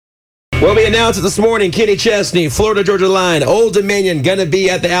Well, we announced it this morning. Kenny Chesney, Florida Georgia Line, Old Dominion, going to be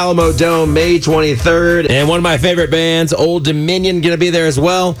at the Alamodome May 23rd. And one of my favorite bands, Old Dominion, going to be there as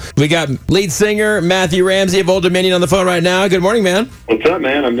well. We got lead singer Matthew Ramsey of Old Dominion on the phone right now. Good morning, man. What's up,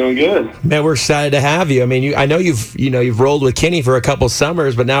 man? I'm doing good. Man, we're excited to have you. I mean, I know you've rolled with Kenny for a couple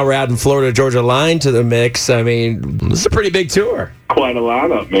summers, but now we're adding Florida Georgia Line to the mix. I mean, this is a pretty big tour. Quite a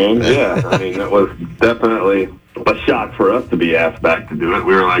lineup, man. Yeah, I mean, that was definitely a shock for us to be asked back to do it.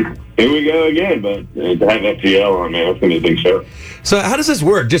 We were like, here we go again, but to have FGL on, man, it's going to be a big show. So how does this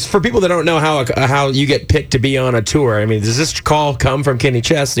work? Just for people that don't know how you get picked to be on a tour, I mean, does this call come from Kenny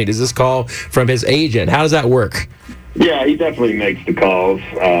Chesney? Does this call from his agent? How does that work? Yeah, he definitely makes the calls,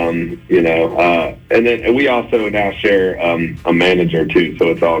 and then we also now share a manager, too, so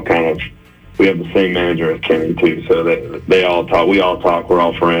it's all kind of, we have the same manager as Kenny, too, so they all talk, we all talk, we're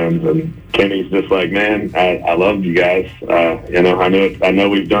all friends, and Kenny's just like, man, I love you guys, I know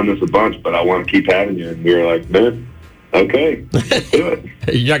we've done this a bunch, but I want to keep having you, and we were like, man, okay, let's do it.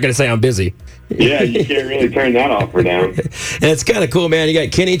 You're not going to say I'm busy. Yeah, you can't really turn that offer down. And it's kind of cool, man. You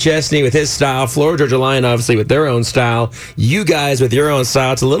got Kenny Chesney with his style, Florida Georgia Line, obviously, with their own style. You guys with your own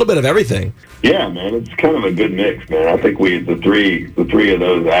style. It's a little bit of everything. Yeah, man. It's kind of a good mix, man. I think the three of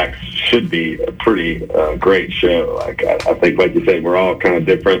those acts should be a pretty great show. Like I think, like you said, we're all kind of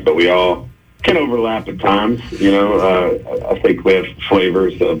different, but we all can overlap at times. I think we have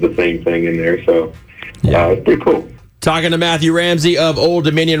flavors of the same thing in there, so it's pretty cool. Talking to Matthew Ramsey of Old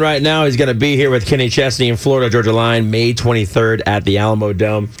Dominion right now. He's going to be here with Kenny Chesney and Florida Georgia Line May 23rd at the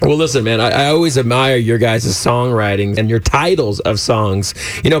Alamodome. Well, listen, man, I always admire your guys' songwriting and your titles of songs.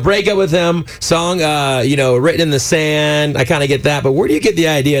 Break Up With Him, song, Written in the Sand. I kind of get that. But where do you get the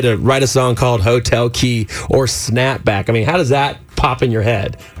idea to write a song called Hotel Key or Snapback? I mean, how does that pop in your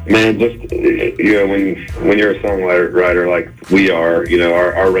head? Man, just, when you're a songwriter like we are,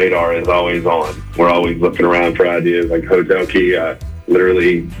 our radar is always on. We're always looking around for ideas. Like Hotel Key, I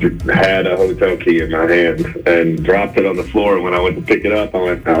literally had a hotel key in my hand and dropped it on the floor. And when I went to pick it up, I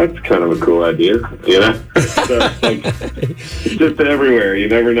went, oh, that's kind of a cool idea, So it's just everywhere. You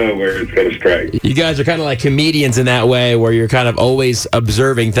never know where it's going to strike. You guys are kind of like comedians in that way, where you're kind of always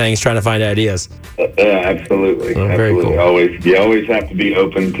observing things, trying to find ideas. Yeah, absolutely. Oh, absolutely. very cool. You always have to be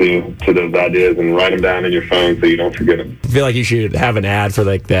open to those ideas and write them down in your phone so you don't forget them. I feel like you should have an ad for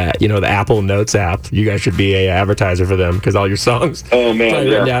like that, the Apple Notes app. You guys should be a advertiser for them because all your songs. Oh man,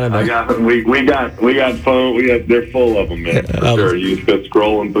 yeah. We got phone. They're full of them, man. For sure. You just go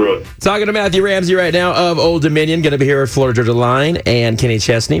scrolling through it. Talking to Matthew Ramsey right now of Old Dominion, going to be here at Florida Georgia Line, and Kenny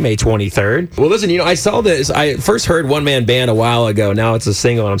Chesney May 23rd. Well, listen, I saw this. I first heard One Man Band a while ago. Now it's a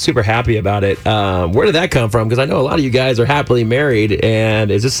single, and I'm super happy about it. Where did that come from? Because I know a lot of you guys are happily married, and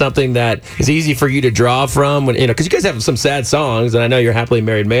is this something that is easy for you to draw from? Because you guys have some sad songs, and I know you're a happily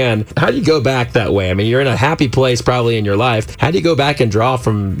married man. How do you go back that way? I mean, you're in a happy place probably in your life. How do you go back and draw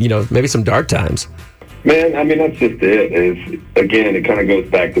from, maybe some dark times? Man, I mean, that's just it. Again, it kind of goes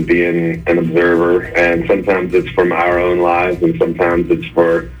back to being an observer, and sometimes it's from our own lives, and sometimes it's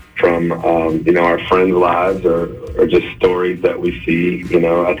from our friends' lives or just stories that we see.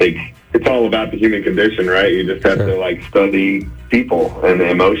 I think it's all about the human condition, right? You just have to study people and the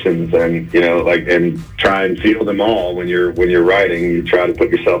emotions, and and try and feel them all when you're writing. You try to put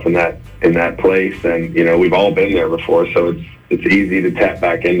yourself in that place, and we've all been there before, so it's easy to tap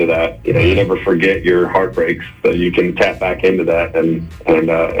back into that. You never forget your heartbreaks, so you can tap back into that and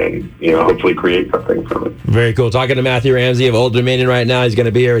hopefully create something from it. Very cool. Talking to Matthew Ramsey of Old Dominion right now. He's going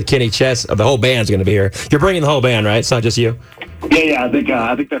to be here with Kenny Chesney. The whole band's going to be here. You're bringing the whole band, right? It's not just you. Yeah.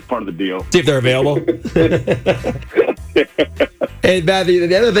 I think that's part of the deal. See if they're available. Hey, Matthew,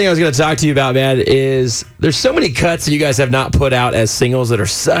 the other thing I was going to talk to you about, man, is there's so many cuts that you guys have not put out as singles that are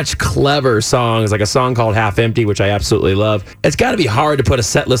such clever songs, like a song called Half Empty, which I absolutely love. It's got to be hard to put a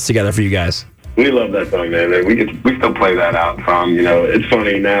set list together for you guys. We love that song, man. We still play that out some. It's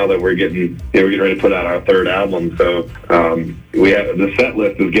funny now that we're getting ready to put out our third album. So the set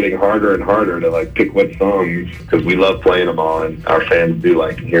list is getting harder and harder to pick what songs, because we love playing them all, and our fans do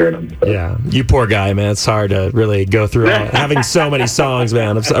like hearing them. So. Yeah, you poor guy, man. It's hard to really go through having so many songs,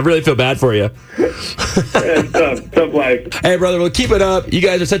 man. I really feel bad for you. It's tough life. Hey, brother, well, keep it up. You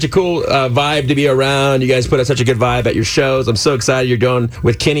guys are such a cool vibe to be around. You guys put up such a good vibe at your shows. I'm so excited you're going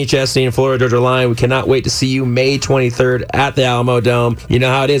with Kenny Chesney and Florida Georgia Line. We cannot wait to see you May 23rd at the Alamodome. You know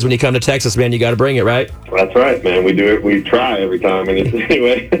how it is when you come to Texas, man. You got to bring it, right? That's right, man. We do it. We try every time.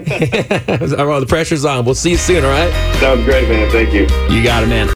 Anyway. Well, the pressure's on. We'll see you soon, all right? Sounds great, man. Thank you. You got it, man.